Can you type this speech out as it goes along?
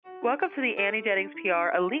Welcome to the Annie Jennings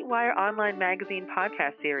PR Elite Wire Online Magazine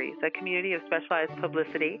podcast series, a community of specialized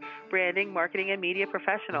publicity, branding, marketing, and media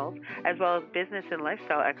professionals, as well as business and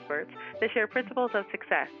lifestyle experts that share principles of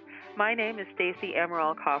success. My name is Stacey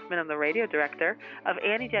Amaral Kaufman. I'm the radio director of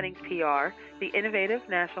Annie Jennings PR, the innovative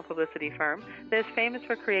national publicity firm that is famous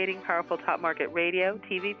for creating powerful top-market radio,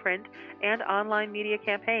 TV, print, and online media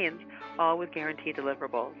campaigns, all with guaranteed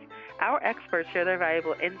deliverables. Our experts share their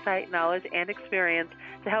valuable insight, knowledge, and experience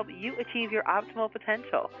to help you achieve your optimal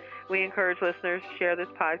potential. We encourage listeners to share this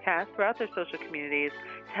podcast throughout their social communities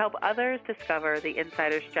to help others discover the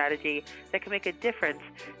insider strategy that can make a difference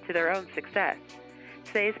to their own success.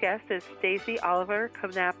 Today's guest is Stacey Oliver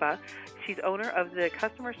Knappa. She's owner of the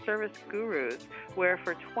Customer Service Gurus, where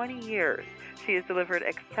for 20 years she has delivered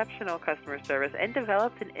exceptional customer service and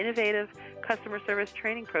developed an innovative customer service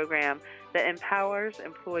training program that empowers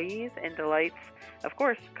employees and delights, of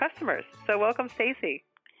course, customers. So welcome, Stacey.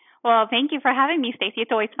 Well, thank you for having me, Stacey.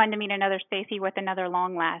 It's always fun to meet another Stacey with another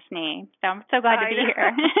long last name. So I'm so glad to be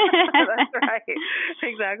here. That's right.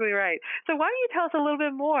 Exactly right. So why don't you tell us a little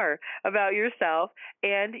bit more about yourself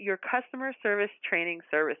and your customer service training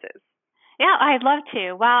services? Yeah, I'd love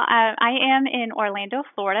to. Well, I am in Orlando,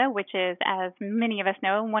 Florida, which is, as many of us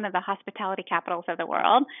know, one of the hospitality capitals of the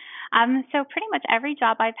world. So pretty much every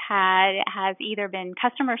job I've had has either been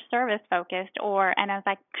customer service focused and as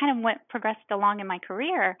I kind of progressed along in my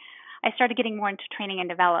career, I started getting more into training and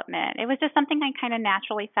development. It was just something I kind of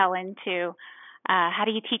naturally fell into. How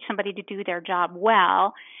do you teach somebody to do their job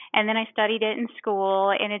well? And then I studied it in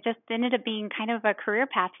school, and it just ended up being kind of a career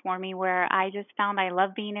path for me where I just found I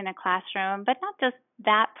love being in a classroom, but not just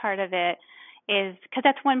that part of it is because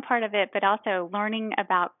that's one part of it, but also learning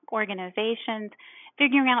about organizations,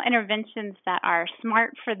 figuring out interventions that are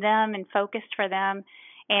smart for them and focused for them.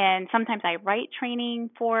 And sometimes I write training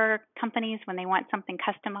for companies when they want something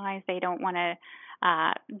customized. They don't want to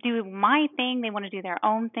do my thing. They want to do their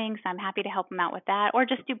own thing, so I'm happy to help them out with that, or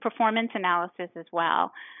just do performance analysis as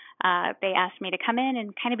well. They asked me to come in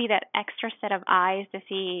and kind of be that extra set of eyes to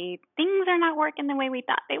see things are not working the way we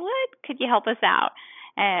thought they would. Could you help us out?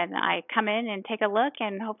 And I come in and take a look,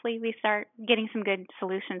 and hopefully we start getting some good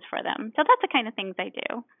solutions for them. So that's the kind of things I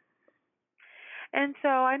do. And so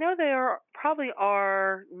I know there probably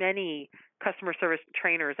are many customer service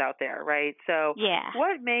trainers out there, right? So yeah.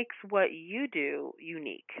 What makes what you do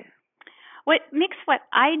unique? What makes what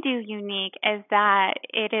I do unique is that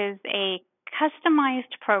it is a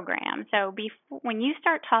customized program. So when you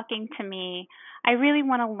start talking to me, I really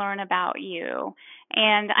want to learn about you.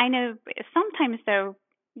 And I know sometimes, though,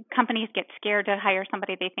 companies get scared to hire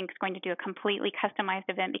somebody they think is going to do a completely customized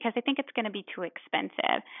event because they think it's going to be too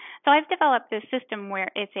expensive. So I've developed this system where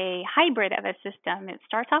it's a hybrid of a system. It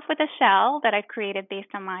starts off with a shell that I've created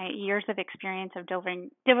based on my years of experience of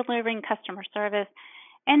delivering customer service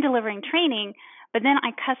and delivering training, but then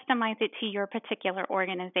I customize it to your particular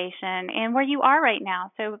organization and where you are right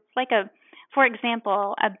now. So it's like for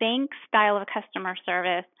example, a bank style of customer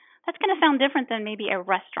service. That's going to sound different than maybe a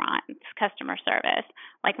restaurant's customer service.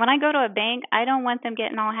 Like when I go to a bank, I don't want them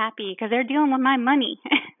getting all happy because they're dealing with my money.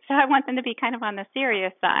 So I want them to be kind of on the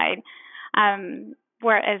serious side.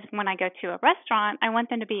 Whereas when I go to a restaurant, I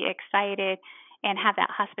want them to be excited and have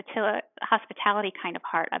that hospitality kind of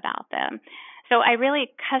heart about them. So I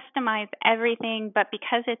really customize everything, but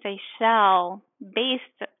because it's a shell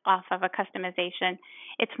based off of a customization,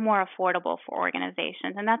 it's more affordable for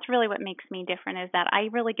organizations. And that's really what makes me different is that I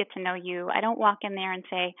really get to know you. I don't walk in there and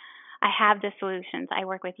say, I have the solutions. I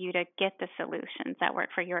work with you to get the solutions that work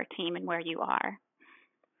for your team and where you are.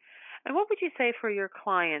 And what would you say for your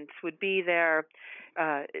clients would be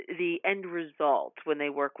the end result when they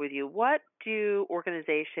work with you? What do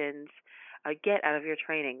organizations get out of your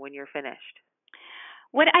training when you're finished?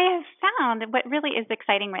 What I have found, what really is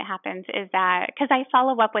exciting what happens is that, because I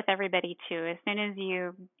follow up with everybody too, as soon as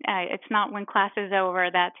it's not when class is over,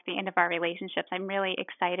 that's the end of our relationships. I'm really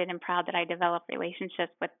excited and proud that I develop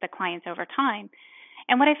relationships with the clients over time.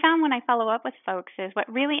 And what I found when I follow up with folks is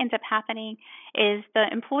what really ends up happening is the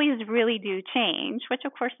employees really do change, which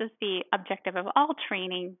of course is the objective of all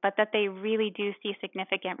training, but that they really do see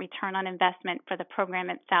significant return on investment for the program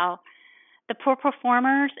itself. The poor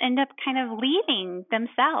performers end up kind of leaving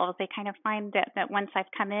themselves. They kind of find that once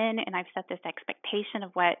I've come in and I've set this expectation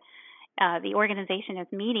of what the organization is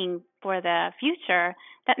meeting for the future,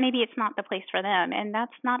 that maybe it's not the place for them. And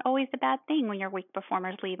that's not always a bad thing when your weak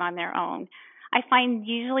performers leave on their own. I find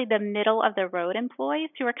usually the middle of the road employees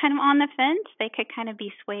who are kind of on the fence, they could kind of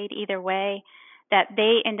be swayed either way, that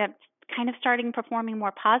they end up kind of starting performing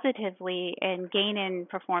more positively and gain in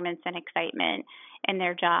performance and excitement. in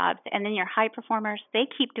their jobs. And then your high performers, they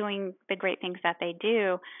keep doing the great things that they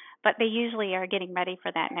do, but they usually are getting ready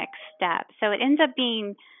for that next step. So it ends up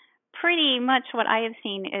being pretty much what I have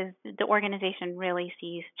seen is the organization really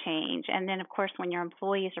sees change. And then, of course, when your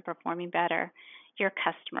employees are performing better, your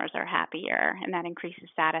customers are happier, and that increases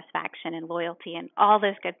satisfaction and loyalty and all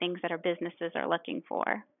those good things that our businesses are looking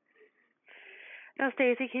for. Now,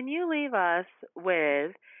 Stacy, can you leave us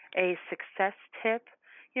with a success tip?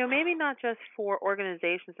 Maybe not just for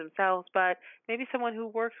organizations themselves, but maybe someone who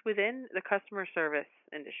works within the customer service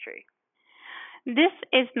industry. This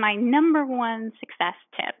is my number one success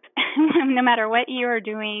tip. No matter what you are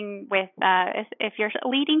doing with, if you're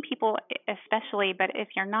leading people especially, but if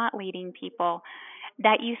you're not leading people,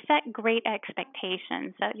 that you set great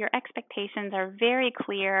expectations. So your expectations are very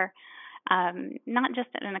clear, not just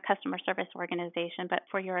in a customer service organization, but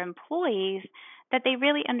for your employees, that they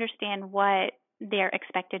really understand what they're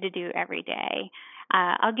expected to do every day.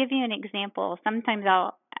 I'll give you an example. Sometimes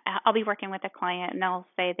I'll be working with a client and they'll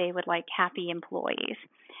say they would like happy employees.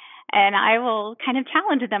 And I will kind of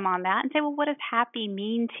challenge them on that and say, well, what does happy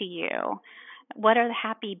mean to you? What are the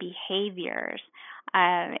happy behaviors?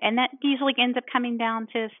 And that usually ends up coming down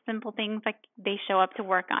to simple things like they show up to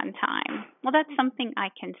work on time. Well, that's something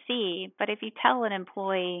I can see. But if you tell an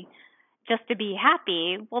employee just to be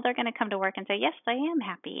happy, well, they're going to come to work and say, yes, I am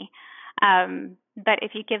happy. But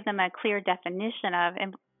if you give them a clear definition of,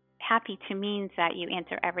 and happy to means that you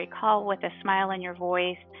answer every call with a smile in your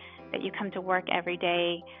voice, that you come to work every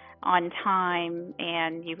day on time,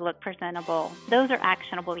 and you look presentable. Those are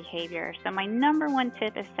actionable behaviors. So my number one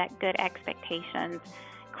tip is set good expectations,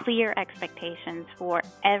 clear expectations for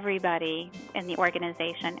everybody in the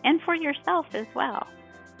organization and for yourself as well.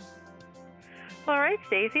 All right,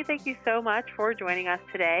 Stacy, thank you so much for joining us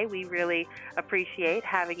today. We really appreciate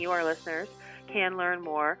having you. Our listeners can learn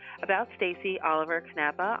more about Stacy Oliver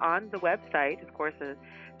Knappa on the website, of course, the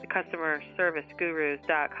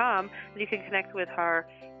customerservicegurus.com. And you can connect with her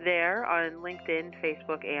there on LinkedIn,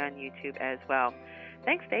 Facebook, and YouTube as well.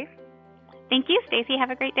 Thanks, Stace. Thank you, Stacy. Have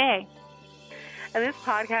a great day. And this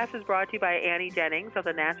podcast is brought to you by Annie Jennings of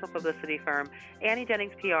the national publicity firm Annie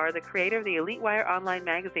Jennings PR, the creator of the Elite Wire online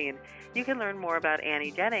magazine. You can learn more about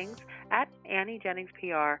Annie Jennings at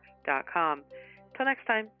AnnieJenningsPR.com. Till next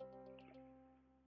time.